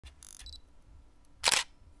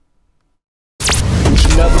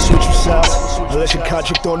never switch your sides unless your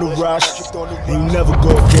contract on the rise. You never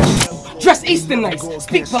go against it. Dress Easternites,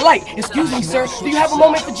 speak polite. Excuse me, sir, do you have a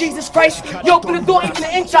moment for Jesus Christ? You open the door even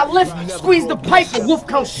an inch I lift, squeeze the pipe, a wolf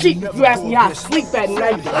count sheep if you ask me how I sleep at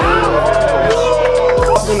night.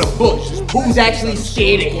 In the bush, who's actually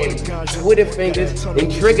scared of him? Twitter fingers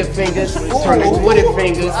and trigger fingers turn to Twitter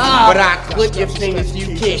fingers, but I clip your fingers so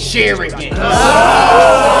you can't share again.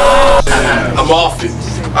 I'm off it.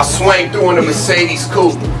 I swang through in a Mercedes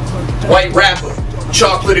coupe. White rapper,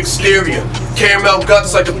 chocolate exterior, caramel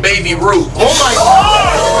guts like a baby root. Oh my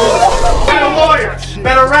God! Better lawyer,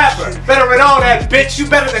 better rapper, better at all that, bitch. You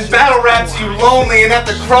better than battle raps, you lonely, and have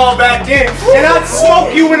to crawl back in. And I'd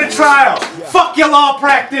smoke you in a trial. Fuck your law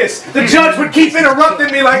practice. The judge would keep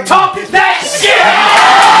interrupting me like, talk that shit!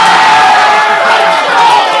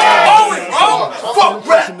 Fuck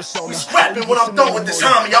rap! We scrapping when I'm done with this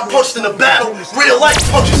homie. I punched in a battle. Real life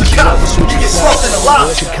punches a cop. You get slumped in a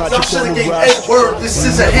lot. Y'all should've gave Edward. This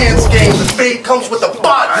is a hands game. The fade comes with a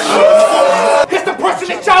body. It's the person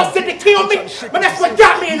that y'all said to kill me, but that's what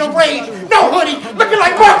got me in a rage. No hoodie, looking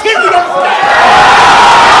like Mark Henry on the stage.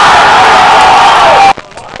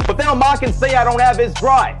 But they'll mock and say I don't have his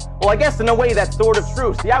drive. Well, I guess in a way that's sort of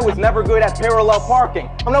true. See, I was never good at parallel parking.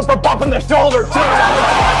 I'm known for bumping the shoulder too.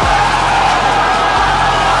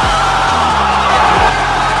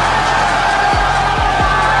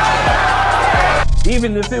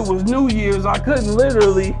 Even if it was New Year's, I couldn't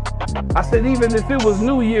literally. I said even if it was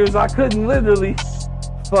New Year's, I couldn't literally.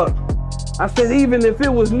 Fuck. I said even if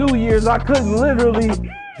it was New Year's, I couldn't literally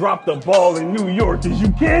drop the ball in New York. Is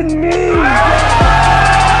you kidding me?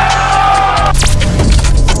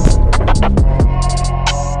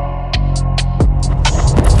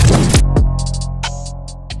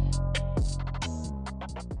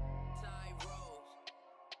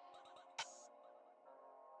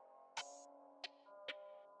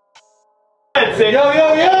 Yo,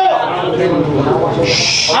 yo, yo!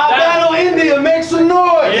 I battle India, make some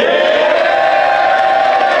noise!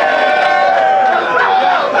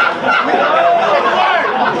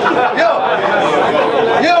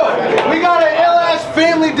 Yo, we got an ill-ass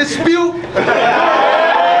family dispute.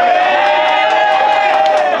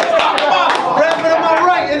 Rapping on my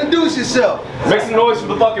right, introduce yourself. Make some noise for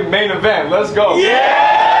the fucking main event, let's go.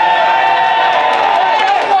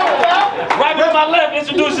 Right to my left,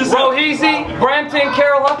 introduce yourself. ROHEEZY, Brampton,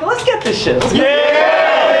 Carolina. Let's get this shit. Let's get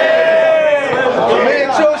The man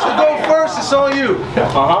chose to go first, it's on you.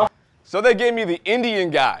 So they gave me the Indian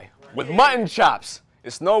guy with mutton chops.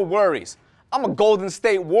 It's no worries. I'm a Golden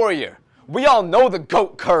State Warrior. We all know the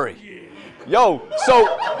GOAT Curry. Yo,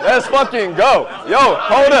 so let's fucking go. Yo,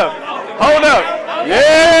 hold up. Hold up. Yeah!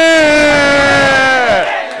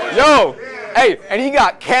 Yo, hey, and he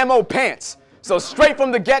got camo pants. So straight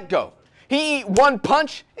from the get-go. He eat one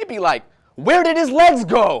punch, it'd be like, where did his legs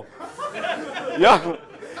go? Yo,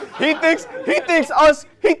 he thinks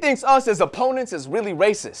us as opponents is really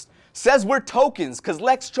racist. Says we're tokens cause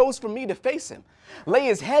Lex chose for me to face him. Lay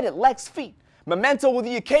his head at Lex's feet, memento of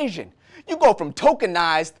the occasion. You go from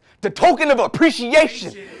tokenized to token of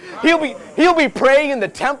appreciation. He'll be praying in the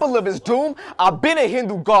temple of his doom. I've been a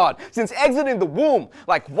Hindu god since exiting the womb.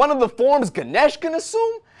 Like one of the forms Ganesh can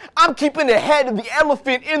assume. I'm keeping the head of the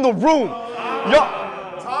elephant in the room.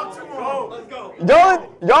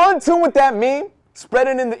 Y'all in tune with that meme?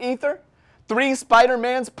 Spreading in the ether? 3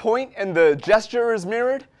 Spider-Mans point and the gesture is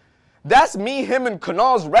mirrored? That's me, him, and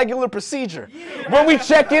Kunal's regular procedure. When we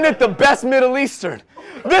check in at the best Middle Eastern.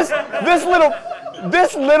 This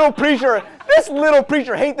little preacher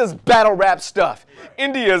hate this battle rap stuff.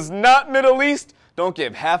 India's not Middle East. Don't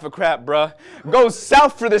give half a crap, bruh. Go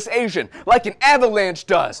south for this Asian, like an avalanche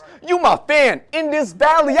does. You my fan, in this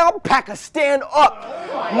valley, I'll pack a stand up.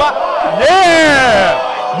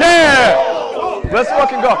 Yeah! Let's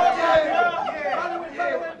fucking go.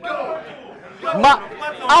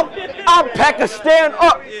 I'll pack a stand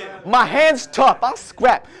up. My hands tough, I'll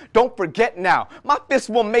scrap. Don't forget now, my fist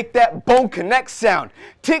will make that bone connect sound.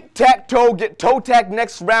 Tic-tac-toe, get toe-tag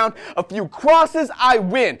next round. A few crosses, I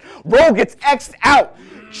win. Roll gets X'd out.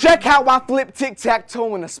 Check how I flip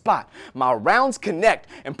tic-tac-toe in a spot. My rounds connect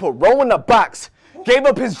and put Row in the box. Gave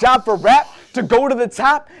up his job for rap to go to the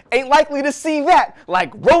top. Ain't likely to see that,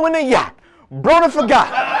 like rowing a yacht. Broda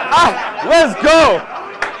forgot. Let's go.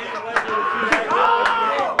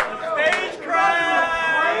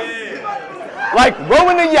 Like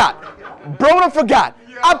rowing a yacht, Broda forgot.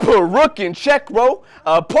 I put rook in check row,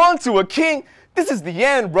 a pawn to a king, This is the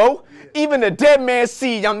end, bro. Even a dead man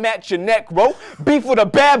see I'm at your neck, bro. Beef with a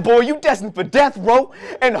bad boy, you destined for death, bro.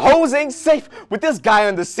 And hoes ain't safe with this guy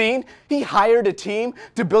on the scene. He hired a team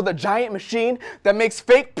to build a giant machine that makes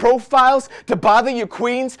fake profiles to bother your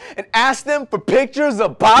queens and ask them for pictures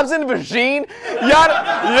of Bob's and Vagine.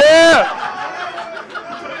 Yeah.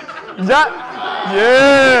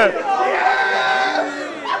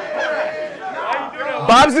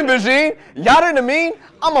 Bob's and Vagine, y'all know what I mean?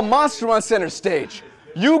 I'm a monster on center stage.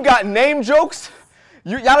 You got name jokes?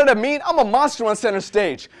 Y'all know what I mean? I'm a monster on center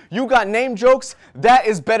stage. You got name jokes? That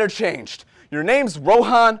is better changed. Your name's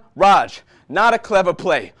Rohan Raj. Not a clever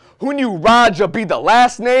play. Who knew Raja be the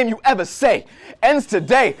last name you ever say? Ends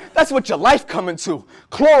today, that's what your life coming to.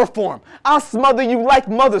 Chloroform, I'll smother you like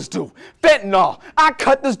mothers do. Fentanyl, I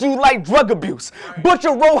cut this dude like drug abuse.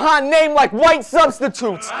 Butcher Rohan name like white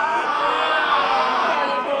substitutes.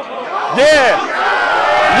 Yeah!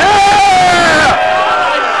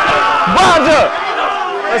 Raja!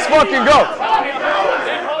 Let's fucking go.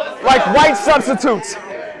 Like white substitutes.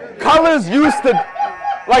 Colors used to,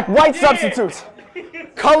 like white substitutes.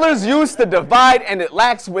 Colors used to divide and it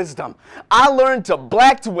lacks wisdom. I learned to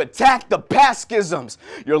black to attack the past schisms.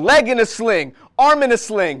 Your leg in a sling, arm in a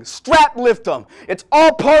sling, strap lift them. It's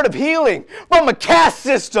all part of healing from a caste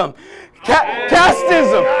system.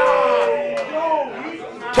 Casteism.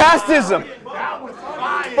 Casteism.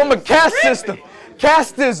 From a caste system.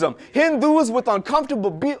 Casteism. Hindus with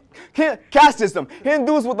uncomfortable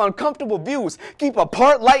views keep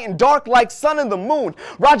apart light and dark like sun and the moon.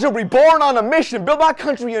 Raja reborn on a mission, build my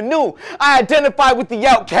country anew. I identify with the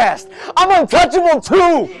outcast. I'm untouchable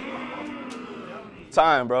too.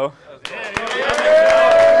 Time, bro.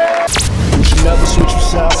 You should never switch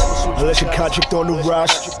sides unless your contract on the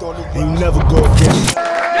rise, and you never go against.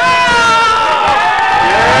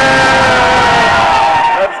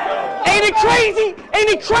 Ain't it crazy? Ain't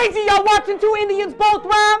it crazy y'all watching two Indians both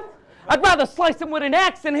rhyme? I'd rather slice them with an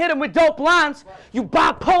axe than hit them with dope lines. You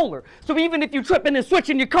bipolar, so even if you tripping and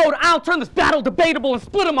switching your code, I'll turn this battle debatable and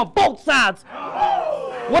split them on both sides.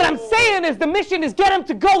 What I'm saying is the mission is get him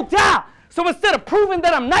to go die. So instead of proving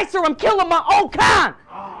that I'm nicer, I'm killing my own kind.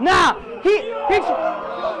 Nah,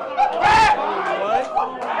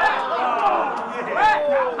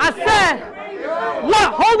 I said,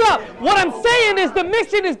 what? Hold up. What I'm saying is the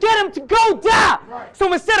mission is get him to go die.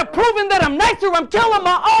 So instead of proving that I'm nicer, I'm killing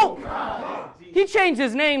my own. He changed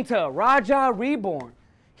his name to Raja Reborn.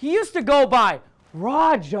 He used to go by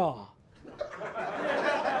Raja.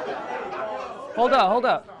 Hold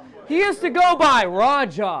up. He used to go by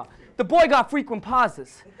Raja. The boy got frequent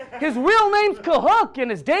pauses. His real name's Cahook and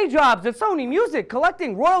his day job's at Sony Music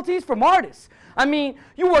collecting royalties from artists. I mean,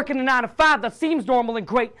 you work in a 9-to-5 that seems normal and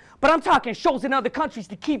great, but I'm talking shows in other countries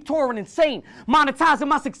to keep touring insane. Monetizing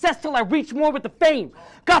my success till I reach more with the fame.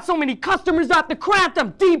 Got so many customers out the craft,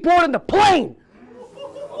 I'm deboarding the plane.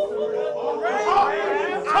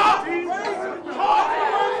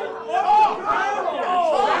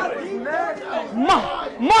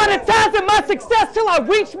 Monetizing my success till I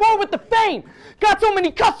reach more with the fame. Got so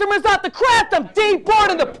many customers out the craft, I'm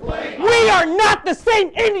deboarding the plane. We are not the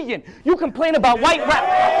same Indian. You complain about white rap.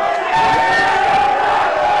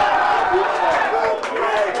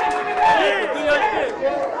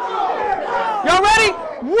 Y'all ready?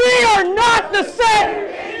 We are not the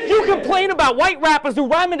same. You complain about white rappers who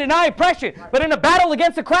rhyme and deny oppression, but in a battle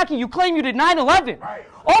against a cracky, you claim you did 9/11.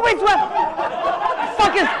 Always rap.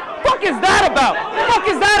 Fuck is that about? Fuck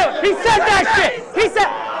is that about? He said that shit. He said.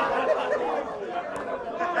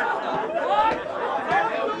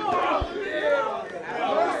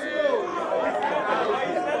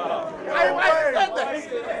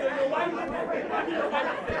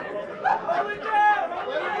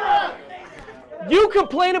 You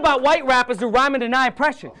complain about white rappers who rhyme and deny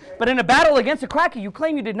oppression, but in a battle against a cracker, you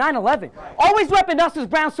claim you did 9/11. Always repping us as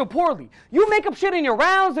brown so poorly. You make up shit in your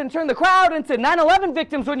rounds and turn the crowd into 9/11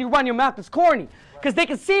 victims when you run your mouth as corny. Because they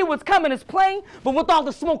can see what's coming is playing, but with all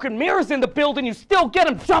the smoke and mirrors in the building, you still get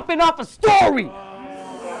them jumping off a story.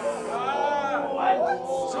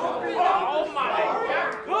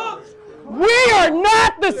 We are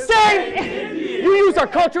not the same. You use our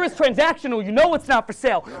culture as transactional. You know it's not for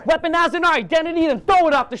sale. Weaponizing our identity and throw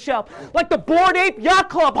it off the shelf. Like the Bored Ape Yacht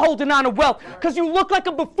Club holding on to wealth. Because you look like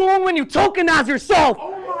a buffoon when you tokenize yourself.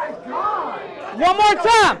 Oh my God. One more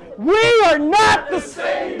time. We are not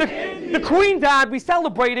the queen died. We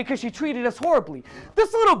celebrated because she treated us horribly.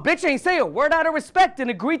 This little bitch ain't say a word out of respect and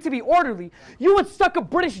agreed to be orderly. You would suck a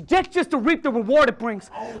British dick just to reap the reward it brings.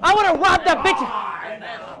 I would have robbed that bitch.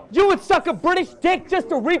 You would suck a British dick just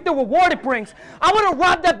to reap the reward it brings. I would have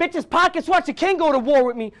robbed that bitch's pockets, watch a king go to war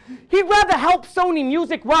with me. He'd rather help Sony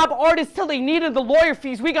Music rob artists till they needed the lawyer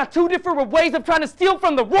fees. We got two different ways of trying to steal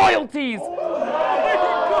from the royalties.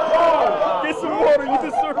 Get some water, you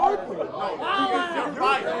deserve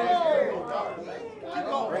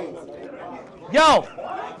Yo,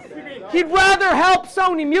 he'd rather help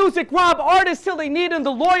Sony Music rob artists till they needed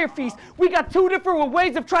the lawyer fees. We got two different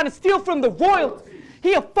ways of trying to steal from the royalties.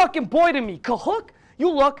 He a fucking boy to me. Cahook, you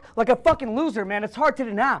look like a fucking loser, man. It's hard to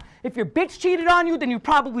deny. If your bitch cheated on you, then you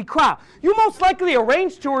probably cry. You most likely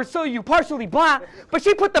arranged to her so you partially blind, but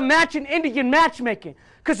she put the match in Indian matchmaking,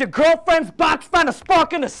 cause your girlfriend's box found a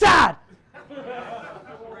spark in the side.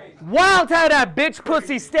 Wild how that bitch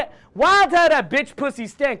pussy stank. Wild how that bitch pussy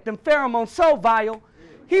stank. Them pheromones so vile.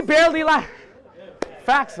 He barely like.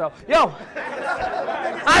 Facts though. Yo,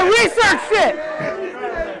 I researched it.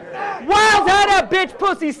 Wild how that bitch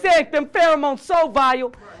pussy stank. Them pheromones so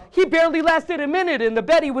vile. He barely lasted a minute and the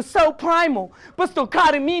Betty was so primal, but still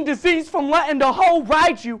caught a mean disease from letting the hoe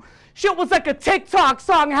ride you. Shit was like a TikTok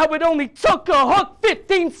song, how it only took a hook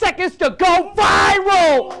 15 seconds to go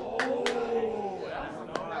viral.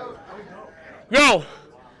 Yo,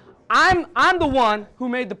 I'm the one who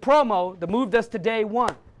made the promo that moved us to day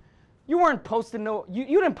one. You weren't posting you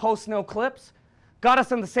didn't post no clips. Got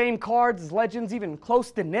us on the same cards as legends, even close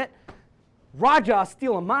to knit. Raja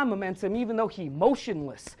stealing my momentum even though he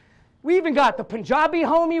motionless. We even got the Punjabi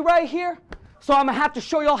homie right here. So I'm gonna have to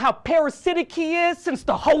show y'all how parasitic he is since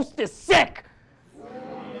the host is sick.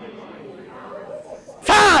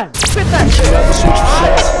 Time! Spit that shit! Never switch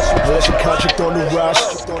sides unless your contract on the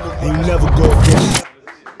roster, and you never go against.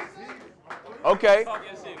 Okay.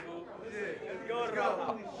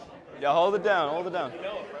 Yeah, hold it down, hold it down.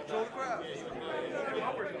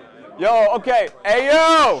 Yo, okay. Hey,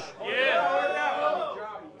 yo!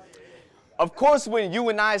 Of course, when you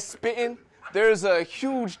and I spitting, there's a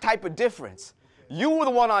huge type of difference. You were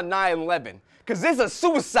the one on 9/11, because this is a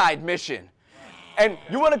suicide mission. And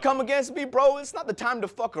you want to come against me, bro? It's not the time to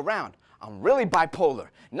fuck around. I'm really bipolar.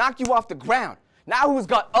 Knock you off the ground. Now who's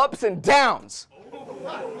got ups and downs?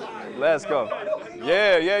 Let's go.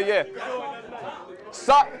 Yeah.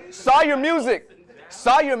 Saw your music.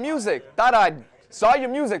 Thought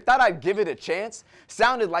I'd give it a chance.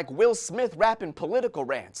 Sounded like Will Smith rapping political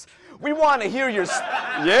rants. We want to hear your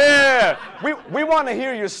we want to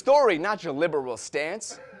hear your story, not your liberal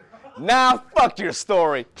stance. Nah, fuck your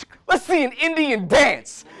story. Let's see an Indian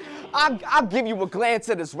dance. I'll give you a glance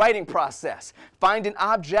at his writing process. Find an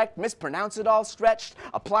object, mispronounce it all stretched,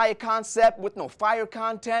 apply a concept with no fire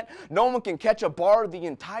content. No one can catch a bar the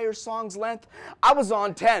entire song's length. I was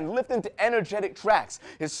on 10, lifting to energetic tracks.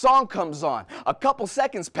 His song comes on, a couple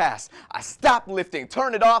seconds pass. I stop lifting,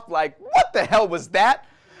 turn it off like, what the hell was that?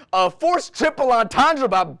 A forced triple entendre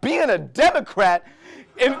about being a Democrat.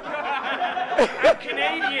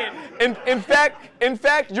 Canadian. In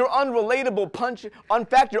fact, your unrelatable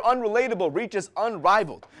reach is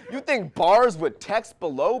unrivaled. You think bars with text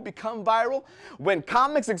below become viral? When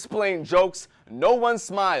comics explain jokes, no one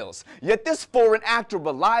smiles. Yet this foreign actor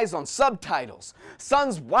relies on subtitles.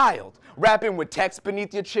 Son's wild, rapping with text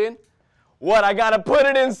beneath your chin. What, I gotta put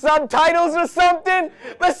it in subtitles or something?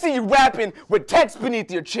 Let's see you rapping with text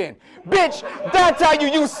beneath your chin. Bitch, that's how you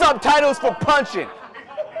use subtitles for punching.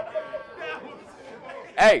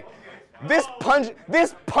 Hey, this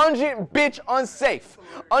pungent bitch unsafe,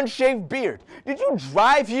 unshaved beard. Did you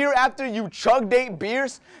drive here after you chugged 8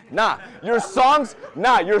 beers? Nah, your songs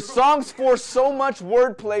for so much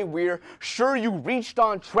wordplay we're sure you reached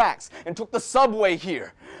on tracks and took the subway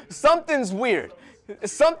here. Something's weird.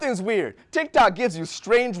 TikTok gives you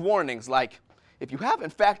strange warnings like, if you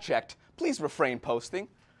haven't fact-checked, please refrain posting.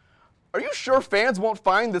 Are you sure fans won't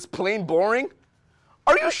find this plain boring?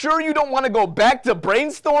 Are you sure you don't want to go back to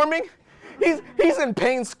brainstorming? He's in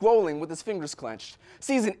pain scrolling with his fingers clenched.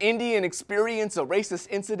 Sees an Indian experience a racist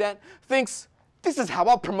incident. Thinks, this is how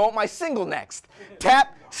I'll promote my single next.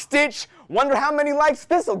 Tap, stitch, wonder how many likes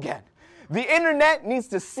this'll get. The internet needs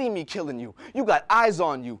to see me killing you. You got eyes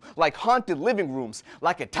on you, like haunted living rooms.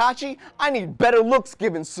 Like Itachi, I need better looks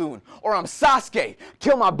given soon. Or I'm Sasuke,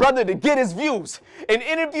 kill my brother to get his views. In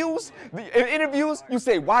interviews, you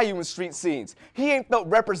say, why you in street scenes? He ain't felt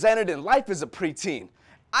represented in life as a preteen.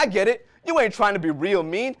 I get it, you ain't trying to be real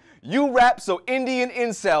mean. You rap so Indian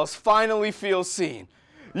incels finally feel seen.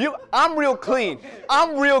 I'm real clean.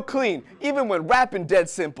 I'm real clean, even when rapping dead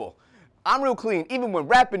simple. I'm real clean, even when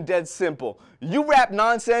rapping dead simple. You rap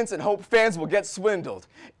nonsense and hope fans will get swindled.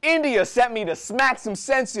 India sent me to smack some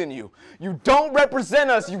sense in you. You don't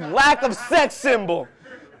represent us, you lack of sex symbol.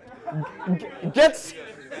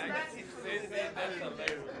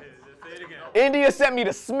 India sent me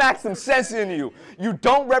to smack some sense in you. You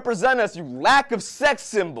don't represent us, you lack of sex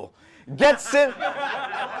symbol. Get sinful.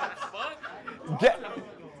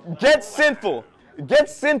 Get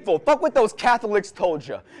sinful. Fuck what those Catholics told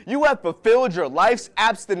you. You have fulfilled your life's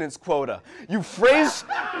abstinence quota. You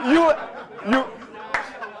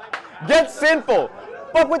get sinful.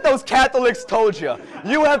 Fuck what those Catholics told you.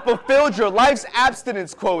 You have fulfilled your life's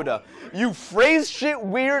abstinence quota. You phrase shit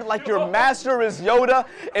weird like your master is Yoda,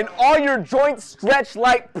 and all your joints stretch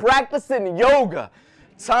like practicing yoga.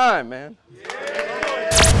 Time, man. You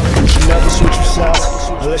should never switch your sides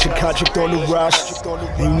unless your contract on the rise.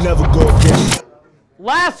 And you never go against.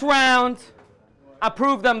 Last round, I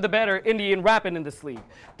proved I'm the better Indian rapping in this league.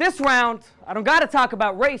 This round, I don't gotta talk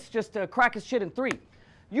about race just to crack his shit in 3.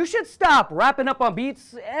 You should stop rapping up on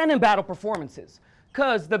beats and in battle performances,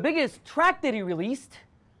 cause the biggest track that he released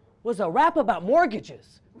was a rap about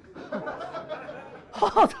mortgages.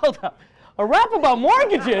 Hold up. A rap about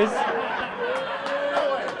mortgages?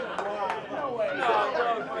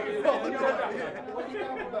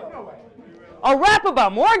 A rap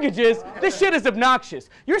about mortgages? This shit is obnoxious.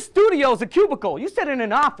 Your studio's a cubicle. You sit in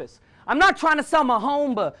an office. I'm not trying to sell my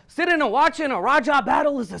home, but sitting and watching a Raja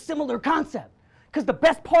battle is a similar concept. Because the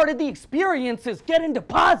best part of the experience is getting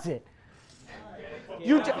deposit.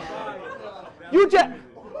 You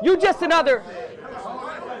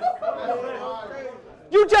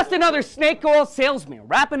just another snake oil salesman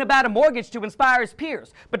rapping about a mortgage to inspire his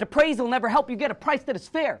peers. But the praise will never help you get a price that is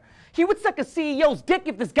fair. He would suck a CEO's dick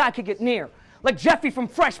if this guy could get near. Like Jeffy from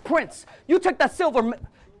Fresh Prince. You took that silver...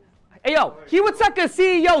 Hey, yo, he would suck a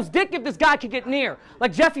CEO's dick if this guy could get near.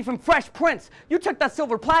 Like Jeffy from Fresh Prince. You took that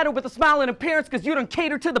silver platter with a smile and appearance because you done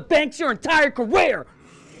cater to the banks your entire career.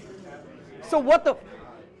 So what the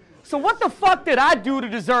fuck did I do to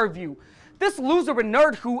deserve you? This loser and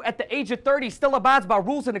nerd who, at the age of 30, still abides by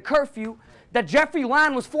rules and a curfew. That Jeffrey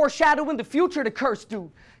line was foreshadowing the future to curse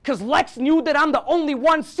dude. Because Lex knew that I'm the only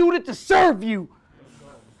one suited to serve you.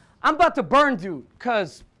 I'm about to burn dude,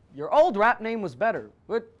 because your old rap name was better,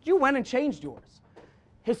 but you went and changed yours.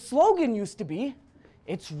 His slogan used to be,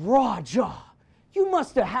 it's Raja. You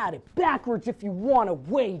must have had it backwards if you want to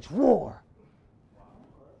wage war.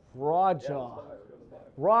 Raja.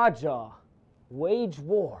 Raja. Wage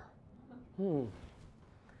war.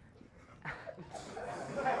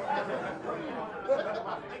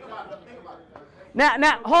 Now,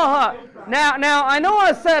 I know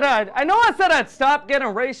I said I'd stop getting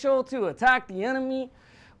racial to attack the enemy,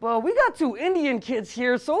 but we got 2 Indian kids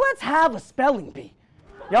here, so let's have a spelling bee.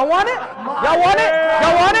 Y'all want it? Y'all want it?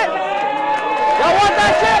 Y'all want it? Y'all want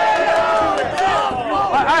that shit?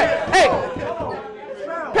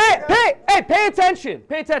 All right, pay attention.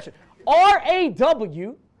 Pay attention.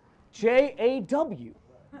 R-A-W-J-A-W.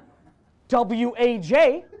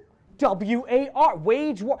 W-A-J. W-A-R,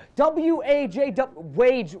 wage war, W-A-J-W,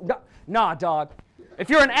 wage, nah, dog. If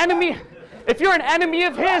you're an enemy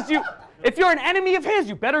of his,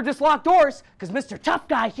 you better dislock doors, because Mr. Tough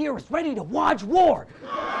Guy here is ready to wage war.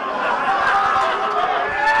 Fuck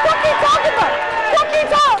you talking about?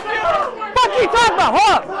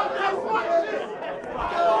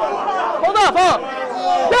 Hold up.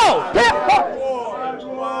 Yo, Pip,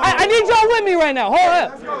 I need y'all with me right now, hold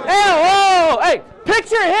up. Hey.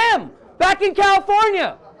 Picture him back in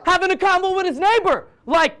California having a combo with his neighbor.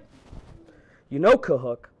 Like, you know,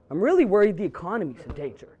 Cahook, I'm really worried the economy's in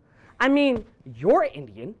danger. I mean, you're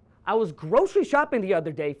Indian. I was grocery shopping the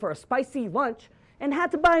other day for a spicy lunch and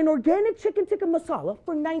had to buy an organic chicken tikka masala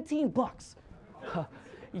for 19 bucks.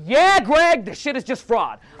 Yeah, Greg, this shit is just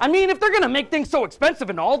fraud. I mean, if they're gonna make things so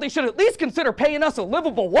expensive and all, they should at least consider paying us a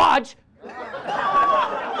livable wage.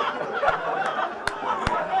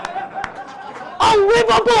 A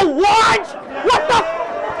livable wage? What the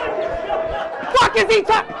fuck is he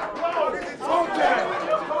talking?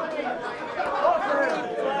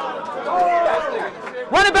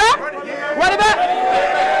 Run it back?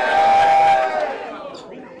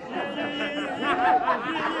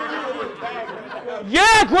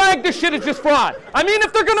 Yeah, Greg, this shit is just fraud. I mean,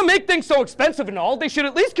 if they're gonna make things so expensive and all, they should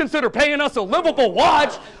at least consider paying us a livable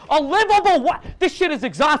wage. A livable wage? This shit is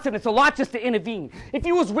exhausting. It's a lot just to intervene. If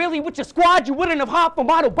you was really with your squad, you wouldn't have hopped from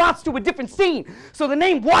Autobots to a different scene. So the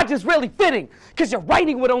name Waj is really fitting, because your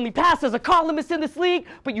writing would only pass as a columnist in this league,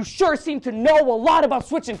 but you sure seem to know a lot about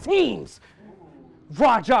switching teams.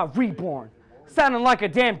 RAJA Reborn. Sounding like a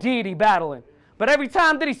damn deity battling. But every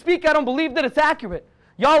time that he speak, I don't believe that it's accurate.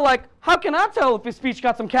 Y'all like, how can I tell if his speech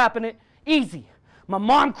got some cap in it? Easy. My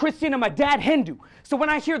mom Christian and my dad Hindu. So when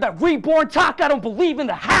I hear that reborn talk, I don't believe in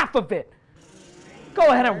the half of it. Go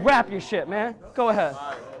ahead and rap your shit, man. Go ahead.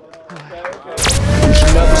 You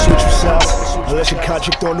should never switch your sides unless your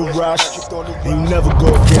contract on the rise. And you never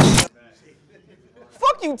go against.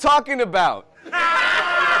 Fuck you talking about? Yeah!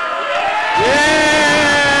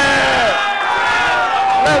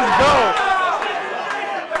 Let's go.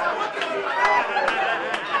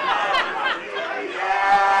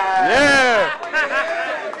 Yeah!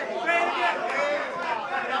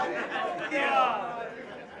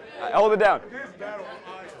 Hold it down.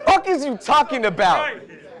 Fuck is you talking about?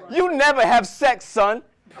 You never have sex, son.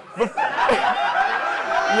 Yeah!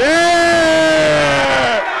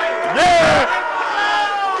 Yeah!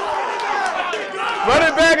 Run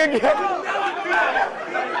it back again.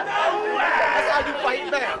 That's how you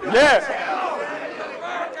fight back. Yeah.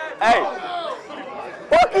 Hey.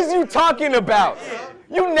 Fuck is you talking about?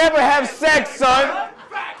 You never have sex, son.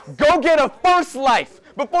 Go get a first life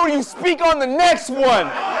before you speak on the next one.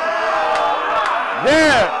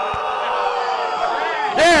 Yeah.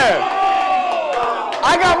 Yeah.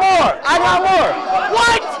 I got more. I got more.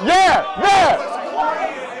 What? Yeah. Yeah.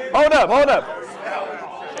 Hold up. Hold up.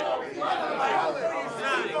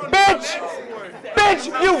 Bitch. Bitch,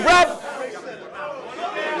 you rap.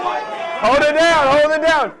 Hold it down. Hold it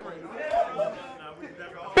down.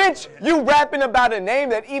 Bitch, you rapping about a name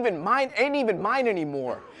that ain't even mine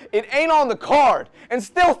anymore. It ain't on the card and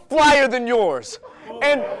still flyer than yours.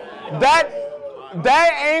 And that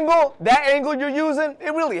angle you're using,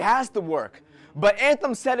 it really has to work. But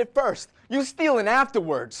Anthem said it first. You stealing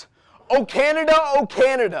afterwards. Oh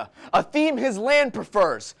Canada, a theme his land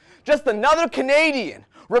prefers. Just another Canadian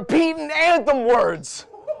repeating Anthem words.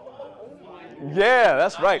 Yeah,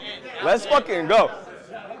 that's right. Let's fucking go.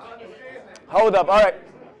 Hold up, all right.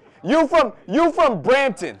 You from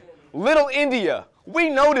Brampton, Little India. We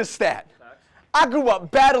noticed that. I grew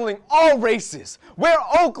up battling all races. Where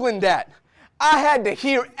Oakland at? I had to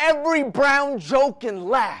hear every brown joke and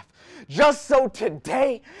laugh. Just so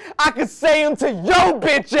today, I could say them to yo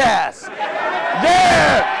bitch ass.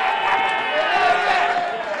 Yeah!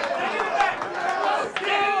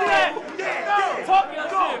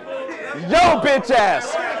 Yo bitch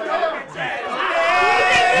ass. Yeah.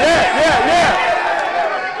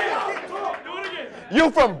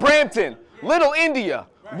 You from Brampton, Little India.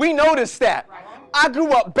 We noticed that. I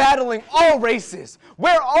grew up battling all races.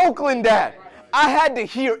 Where Oakland at? I had to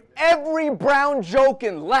hear every brown joke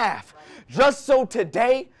and laugh. Just so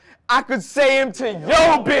today, I could say him to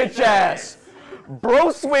yo bitch ass.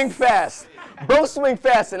 Bro swing fast,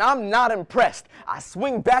 and I'm not impressed. I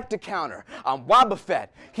swing back to counter. I'm Wobbuffet.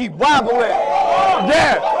 He wobbling.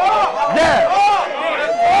 Yeah.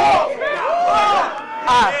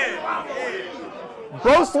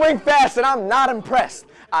 Bro swing fast, and I'm not impressed.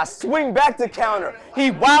 I swing back to counter.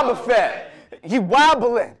 He Wobbuffet. He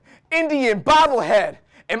wobbling. Indian bobblehead.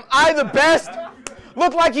 Am I the best?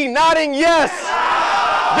 Look like he nodding yes.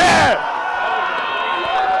 Yeah.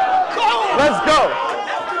 Let's go.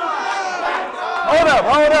 Hold up.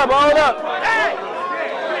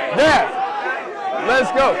 Yeah.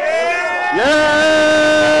 Let's go.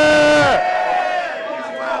 Yeah.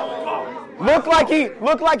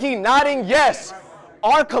 Look like he nodding yes.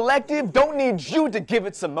 Our collective don't need you to give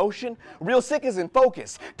it some motion. Real Sikh is in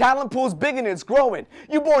focus. Talent pool's big and it's growing.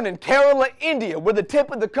 You born in Kerala, India, where the tip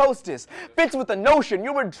of the coast is. Fits with the notion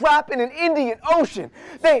you were dropped in an Indian Ocean.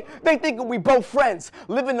 They thinking we both friends,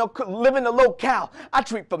 living a locale. I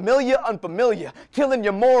treat familiar, unfamiliar, killing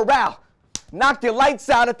your morale. Knock your lights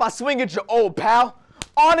out if I swing at your old pal.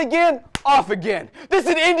 On again, off again. This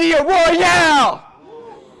is India Royale.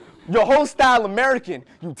 Your whole style American,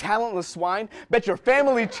 you talentless swine. Bet your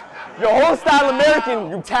family, your whole style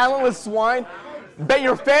American, you talentless swine. Bet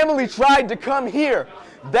your family tried to come here.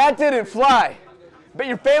 That didn't fly. Bet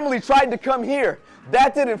your family tried to come here.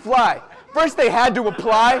 That didn't fly. First they had to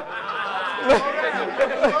apply.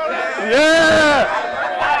 Yeah.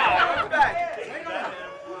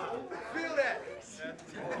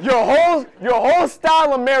 Your whole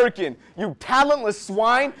style American, you talentless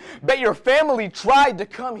swine. Bet your family tried to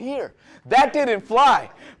come here. That didn't fly.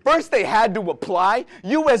 First they had to apply.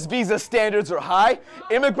 U.S. visa standards are high.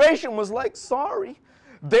 Immigration was like, sorry,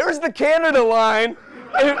 there's the Canada line.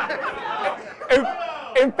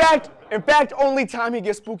 In fact, In fact, only time he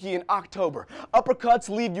gets spooky in October. Uppercuts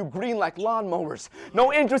leave you green like lawnmowers.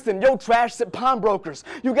 No interest in yo trash at pawnbrokers.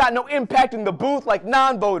 You got no impact in the booth like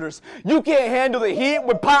non-voters. You can't handle the heat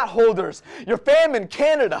with potholders. Your fam in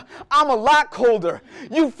Canada, I'm a lot colder.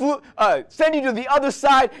 You flew, send you to the other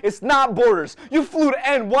side, it's not borders. You flew to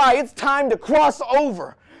NY, it's time to cross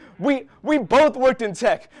over. We both worked in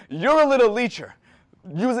tech. You're a little leecher.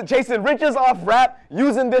 Chasing riches off rap,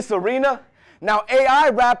 using this arena. Now AI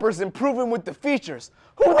rappers improving with the features.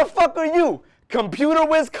 Who the fuck are you? Computer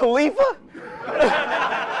Wiz Khalifa?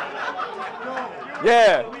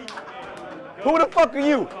 Yeah. Who the fuck are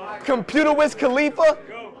you? Computer Wiz Khalifa?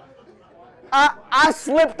 I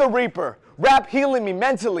slipped the Reaper. Rap healing me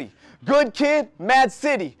mentally. Good kid, mad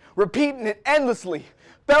city. Repeating it endlessly.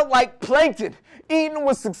 Felt like plankton. Eating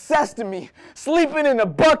was success to me. Sleeping in a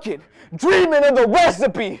bucket. Dreaming of the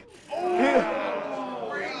recipe. Yeah.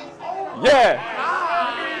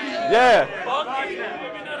 Yeah.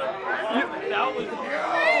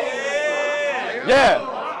 Yeah.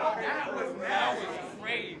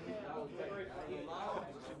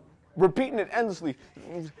 Repeating it endlessly,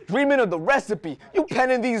 dreaming of the recipe. You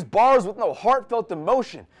penning these bars with no heartfelt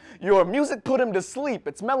emotion. Your music put him to sleep,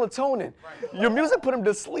 it's melatonin. Your music put him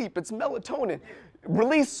to sleep, it's melatonin.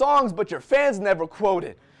 Release songs, but your fans never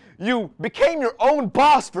quoted. You became your own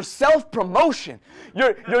boss for self-promotion.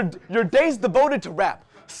 Your days devoted to rap.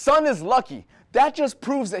 Son is lucky. That just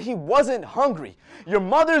proves that he wasn't hungry. Your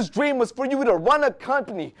mother's dream was for you to run a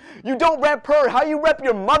company. You don't rep her, how you rep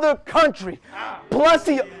your mother country? Plus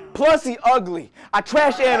he ugly. I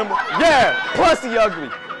trash animal. Yeah, plus he ugly.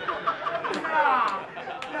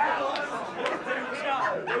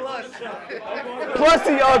 Plus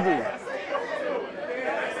he ugly.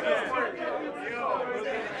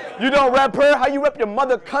 You don't rep her, how you rep your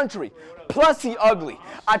mother country? Plus he ugly.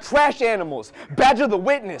 I trash animals, badger the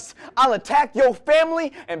witness. I'll attack your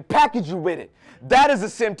family and package you with it. That is a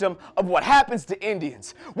symptom of what happens to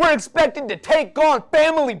Indians. We're expected to take on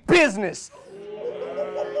family business.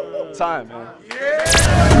 Time, man. You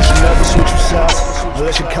should never switch your sides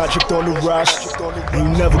unless your contract on the rise. You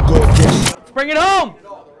never go against. Let's bring it home.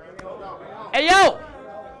 Hey, yo.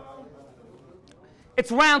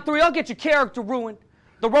 It's round 3. I'll get your character ruined.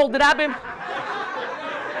 The role that I've been...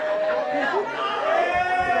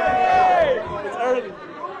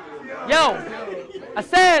 Yo, I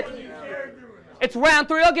said, it's round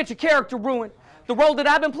 3, I'll get your character ruined. The role that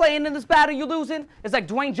I've been playing in this battle you're losing is like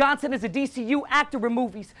Dwayne Johnson is a DCU actor in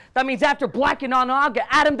movies. That means after blacking on I'll get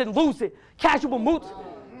Adam, then lose it. Casual mood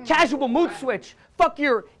switch. Fuck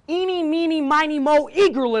your eeny, meeny, miny, mo,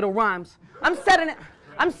 eager little rhymes. I'm setting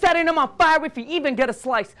him on fire if you even get a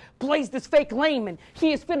slice. Blaze this fake lame and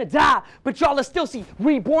he is finna die. But y'all are still see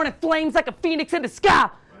reborn in flames like a phoenix in the sky.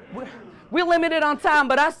 We're limited on time,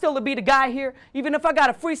 but I still will be the guy here. Even if I got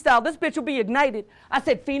a freestyle, this bitch will be ignited. I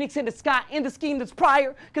said phoenix in the sky in the scheme that's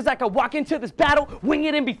prior, cause I could walk into this battle, wing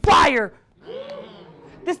it and be fire.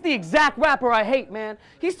 This is the exact rapper I hate, man.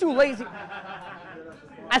 He's too lazy.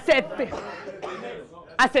 I said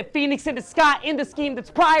phoenix in the sky in the scheme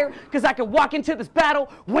that's prior, cause I could walk into this battle,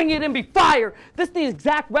 wing it and be fire. This is the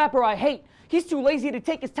exact rapper I hate. He's too lazy to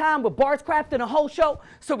take his time with bars crafting a whole show,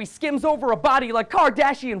 so he skims over a body like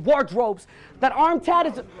Kardashian wardrobes. That arm tat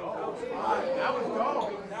is...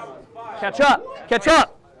 Catch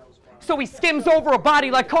up. So he skims over a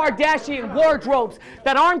body like Kardashian wardrobes.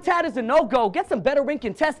 That arm tat is a no-go. Get some better ink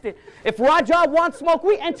and test it. If Raja wants smoke,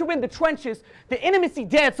 we enter in the trenches. The intimacy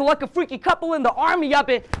dance, so like a freaky couple in the army, I've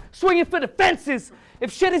been swinging for the fences.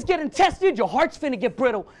 If shit is getting tested, your heart's finna get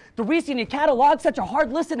brittle. The reason your catalog's such a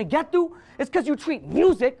hard listen to get through is because you treat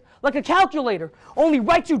music like a calculator. Only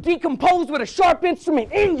write you decompose with a sharp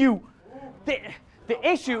instrument in you. The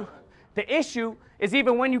issue is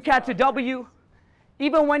even when you catch a W, we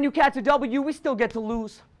still get to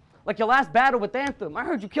lose. Like your last battle with Anthem, I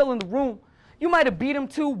heard you kill in the room. You might have beat him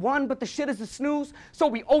 2-1, but the shit is a snooze, so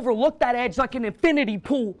we overlook that edge like an infinity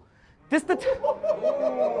pool. This the It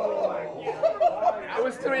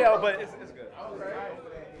was 3-0, but it's good.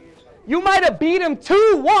 You might have beat him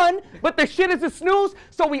 2-1, but the shit is a snooze,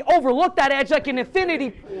 so we overlook that edge like an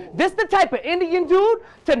infinity. This the type of Indian dude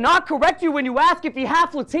to not correct you when you ask if he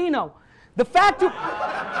half Latino. The fact you...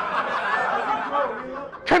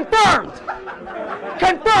 Confirmed.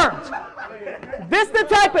 This the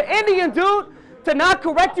type of Indian dude to not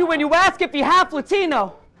correct you when you ask if he half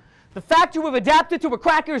Latino. The fact you have adapted to a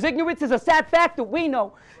cracker's ignorance is a sad fact that we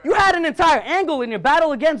know. You had an entire angle in your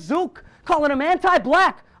battle against Zook, calling him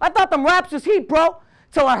anti-black. I thought them raps was heat, bro,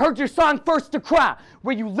 till I heard your song First to Cry,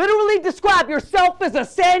 where you literally describe yourself as a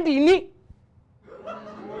sandy knee.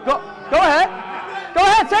 Go ahead. Go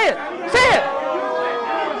ahead, say it. Say it.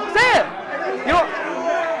 Say it. You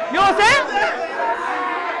want to say it?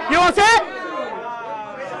 You want to say it?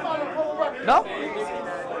 No?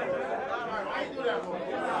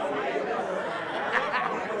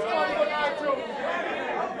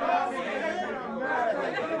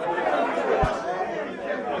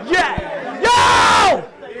 Yeah. Yo!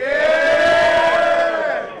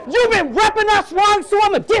 Yeah! You've been repping us wrong, so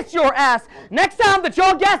I'ma diss your ass. Next time that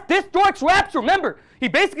y'all gas this dork's raps, remember, he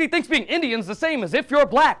basically thinks being Indian's the same as if you're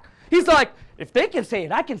black. He's like, if they can say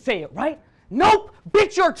it, I can say it, right? Nope,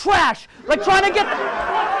 bitch, you're trash. Like trying to get the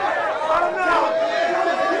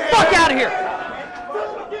fuck out of here.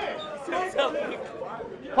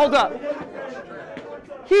 Hold up.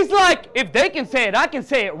 He's like, if they can say it, I can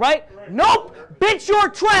say it, right? Nope, bitch, you're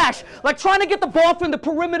trash. Like trying to get the ball from the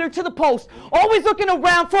perimeter to the post. Always looking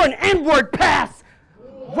around for an N-word pass.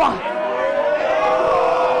 Run.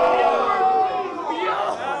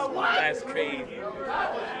 That's crazy.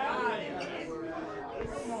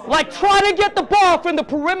 Like trying to get the ball from the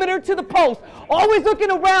perimeter to the post. Always looking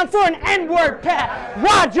around for an N-word pass.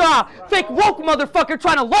 Raja, fake woke motherfucker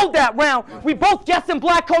trying to load that round. We both guess in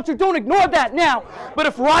black culture, don't ignore that now. But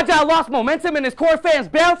if Raja lost momentum and his core fans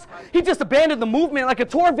bounce, he just abandoned the movement like a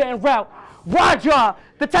tour van route. Raja,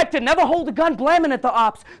 the type to never hold a gun blamming at the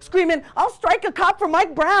ops, screaming, I'll strike a cop for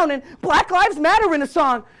Mike Brown and Black Lives Matter in a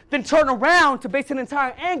song, then turn around to base an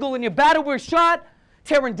entire angle in your battle where shot,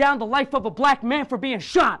 tearing down the life of a black man for being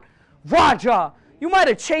shot. Raja, you might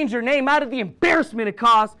have changed your name out of the embarrassment it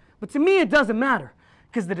caused, but to me it doesn't matter,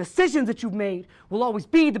 because the decisions that you've made will always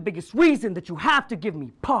be the biggest reason that you have to give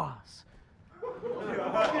me pause.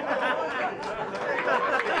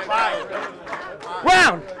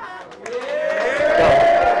 Round.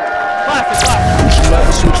 You should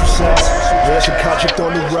never switch your sides. Unless your contract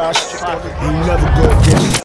on the rise. You never go against.